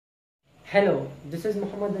Hello, this is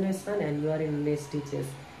Muhammad Unaisman and you are in English Teachers.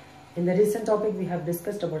 In the recent topic we have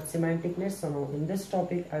discussed about semantic nets. So now in this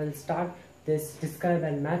topic I will start this describe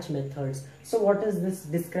and match methods. So what is this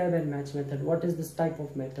describe and match method? What is this type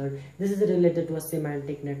of method? This is related to a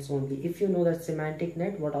semantic nets only. If you know that semantic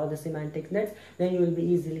net, what are the semantic nets, then you will be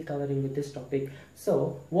easily covering with this topic.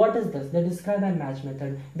 So what is this? The describe and match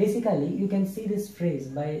method. Basically you can see this phrase.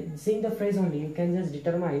 By seeing the phrase only you can just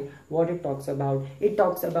determine what it talks about. It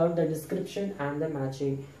talks about the description and the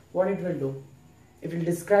matching. What it will do? It will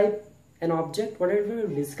describe an object, what it will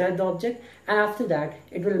describe the object, and after that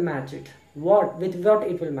it will match it. With what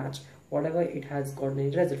it will match? Whatever it has got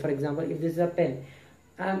in result. For example, if this is a pen,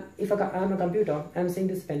 if I'm a computer, I'm seeing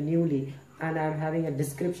this pen newly and I'm having a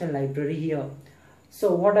description library here.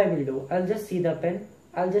 So what I will do, I'll just see the pen,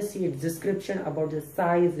 I'll just see its description about the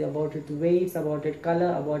size, about its weights, about its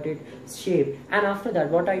color, about its shape, and after that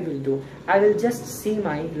what I will do, I will just see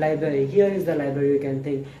my library. Here is the library, you can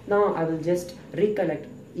think. Now I will just recollect,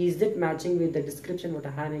 is it matching with the description what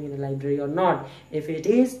I'm having in the library or not? If it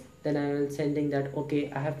is, then I will sending that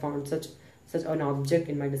okay, I have found such an object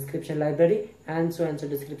in my description library and so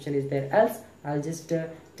description is there. Else I'll just tell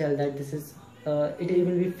that this is it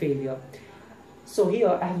will be failure. So here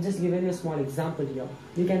I have just given you a small example here.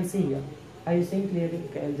 You can see here. Are you seeing clearly?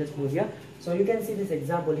 Okay, I'll just move here. So you can see this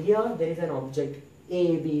example here. There is an object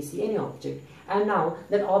A, B, C, any object. And now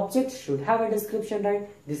that object should have a description, right?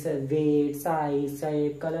 This is weight, size,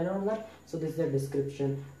 shape, color and all that. So this is a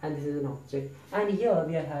description and this is an object. And here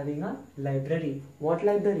we are having a library. What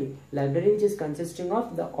library? Library which is consisting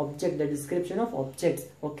of the object, the description of objects.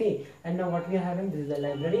 Okay. And now what we are having, this is the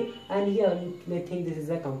library. And here you may think this is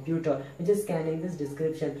a computer which is scanning this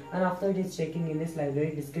description. And after it is checking in this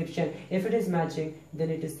library description. If it is matching, then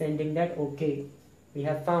it is sending that okay, we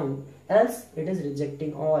have found. Else it is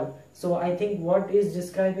rejecting all. So I think what is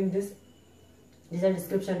describing this is a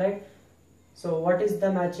description, right? So what is the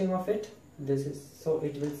matching of it? This is, so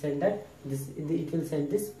it will send that it will send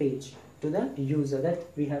this page to the user that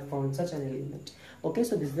we have found such an element. Okay,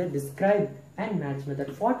 so this is the describe and match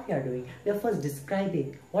method. What we are doing, we are first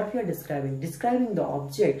describing what we are describing the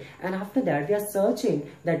object, and after that we are searching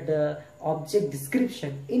that the object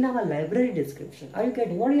description in our library description. Are you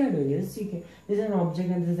getting what we are doing? This is an object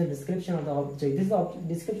and this is the description of the object. This is the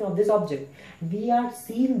description of this object. We are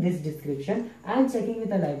seeing this description and checking with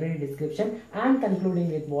the library description and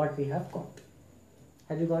concluding with what we have got.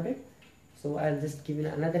 Have you got it? So I'll just give you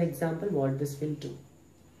another example what this will do.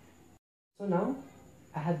 So now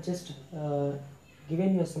I have just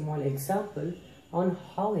given you a small example on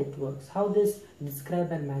how it works, how this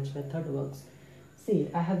describe and match method works. See,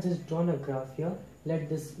 I have just drawn a graph here.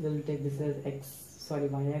 We'll take this as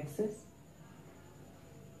y-axis,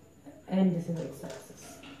 and this is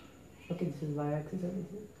x-axis. Okay, this is y-axis and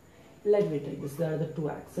this is. Let me take this. There are the two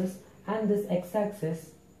axes, and this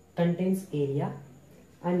x-axis contains area,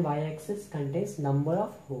 and y-axis contains number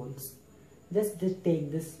of holes. Just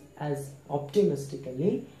take this as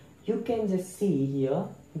optimistically. You can just see here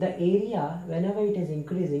the area, whenever it is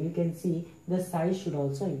increasing, you can see the size should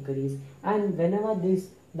also increase, and whenever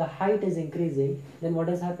the height is increasing, then what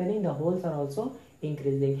is happening? The holes are also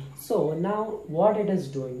increasing. So now what it is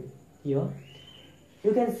doing here,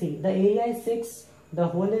 you can see the area is 6, the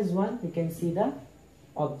hole is 1, you can see the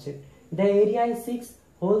object. The area is 6,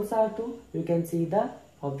 holes are 2, you can see the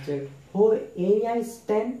object. Whole area is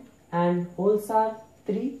 10 and holes are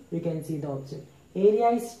 3, you can see the object. Area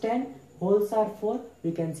is 10, holes are 4,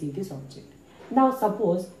 we can see this object. Now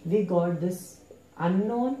suppose we got this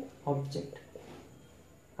unknown object.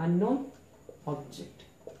 Unknown object.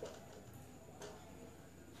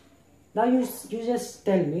 Now you just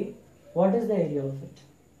tell me what is the area of it.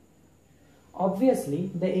 Obviously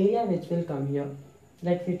the area which will come here,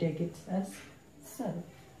 let me take it as 7.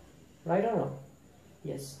 Right or wrong?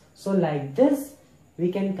 Yes. So like this we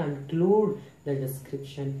can conclude the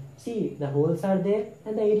description. See, the holes are there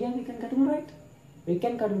and the area we can conclude, right? We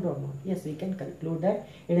can conclude or not? Yes, we can conclude that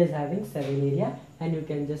it is having 7 area, and you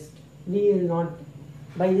can just, we will not,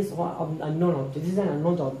 by this unknown object, this is an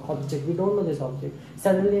unknown object, we don't know this object.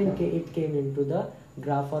 Suddenly it came into the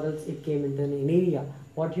graph, or else it came into an area.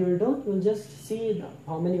 What you will do, you will just see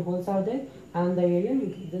how many holes are there and the area,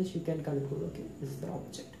 you can conclude, okay, this is the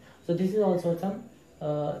object. So this is also some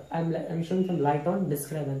I'm showing some light on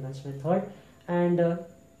describe and match method. And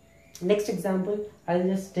next example, I'll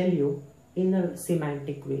just tell you in a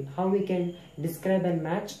semantic way how we can describe and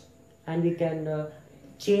match, and we can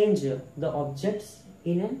change the objects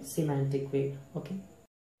in a semantic way. Okay.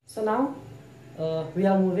 So now we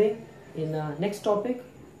are moving in next topic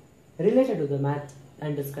related to the match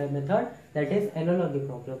and describe method. that is analogy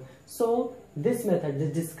problem. So this method, the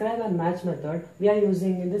describe and match method, we are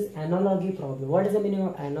using in this analogy problem. What is the meaning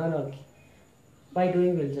of analogy? By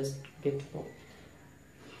doing, we'll just get to know.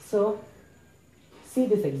 So see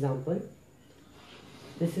this example.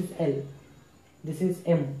 This is L, this is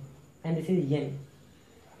M, and this is N.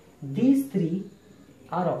 These three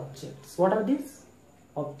are objects. What are these?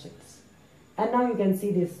 Objects. And now you can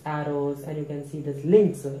see these arrows and you can see these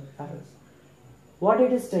links arrows. What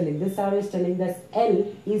it is telling, this arrow is telling that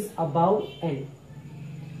L is above N,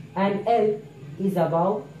 and L is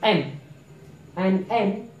above M, and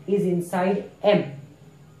N is inside M.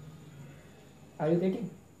 Are you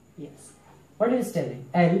getting? Yes. What it is telling?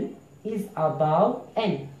 L is above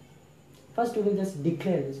N. First we will just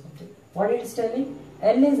declare this one. What it is telling?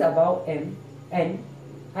 L is above M, N,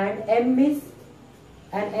 and N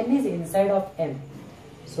is inside of M.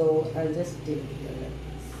 So I'll just declare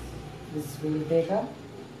this. This will take a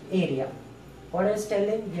area. What is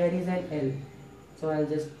telling? Here is an L. So I'll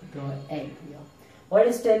just draw L here. What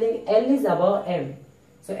is telling? L is above M.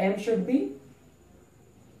 So M should be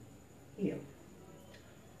here.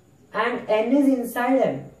 And N is inside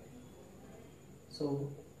M. So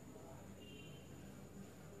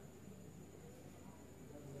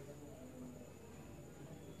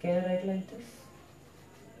can I write like this?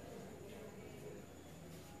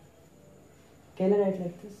 Can I write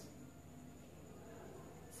like this?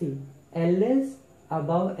 See, L is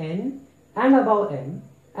above N and above M,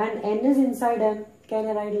 and N is inside M. Can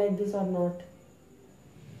I write like this or not?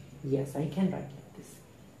 Yes, I can write like this.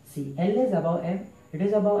 See, L is above M, it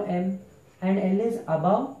is above M, and L is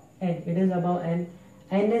above N, it is above N,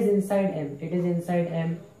 N is inside M, it is inside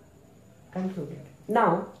M. Concluded.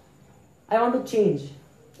 Now, I want to change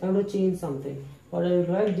something. What I will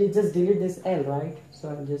do, I'll just delete this L, right? So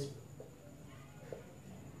I'll just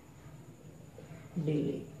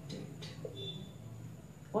delete it.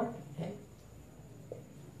 What? L?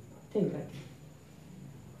 Think like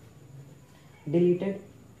deleted.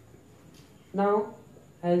 Now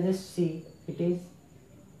I'll just see it is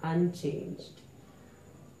unchanged.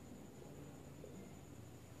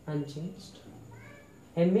 Unchanged.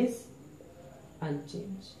 M is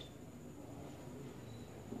unchanged.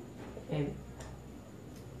 M.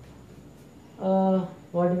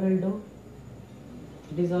 What we will do?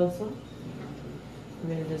 It is also,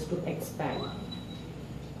 we will just to expand.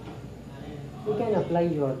 You can apply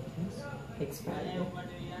your things. Expand.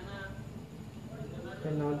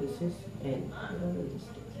 And now this is N.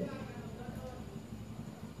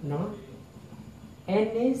 Now N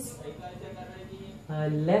is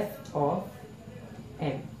left of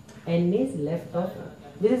M. N is left of M.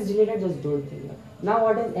 This is deleted, just don't think. Now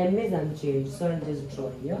what is M is unchanged, so I'll just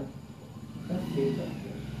draw here.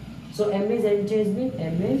 So M is unchanged means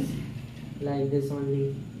M is like this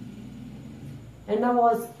only. And now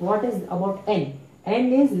what is about N?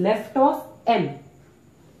 N is left of M.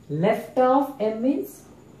 Left of M means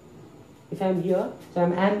if I'm here, so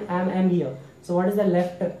I'm here. So what is the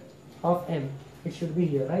left of M? It should be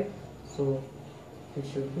here, right? So it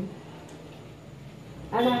should be.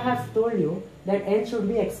 And I have told you that N should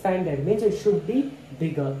be expanded, means it should be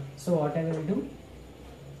bigger. So what I will do?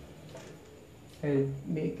 I'll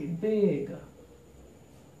make it bigger.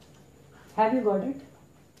 Have you got it?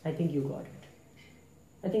 I think you got it.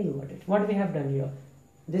 I think you got it. What we have done here?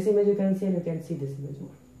 This image you can see, and you can see this image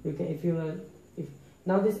more. You can, if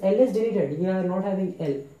now this L is deleted, we are not having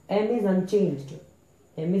L. M is unchanged.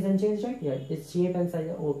 M is unchanged, right? Yeah, its shape and size.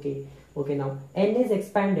 Okay. Okay, now N is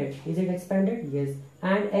expanded. Is it expanded? Yes.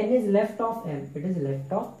 And N is left of M. It is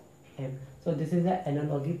left of M. So this is the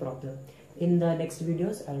analogy problem. In the next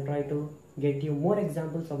videos, I'll try to get you more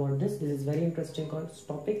examples about this. This is very interesting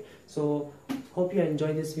topic. So hope you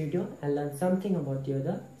enjoy this video and learn something about the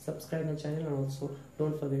other. Subscribe my channel, and also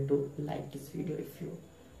don't forget to like this video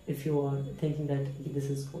if you are thinking that this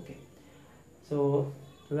is okay. So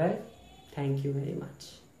well, thank you very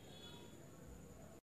much.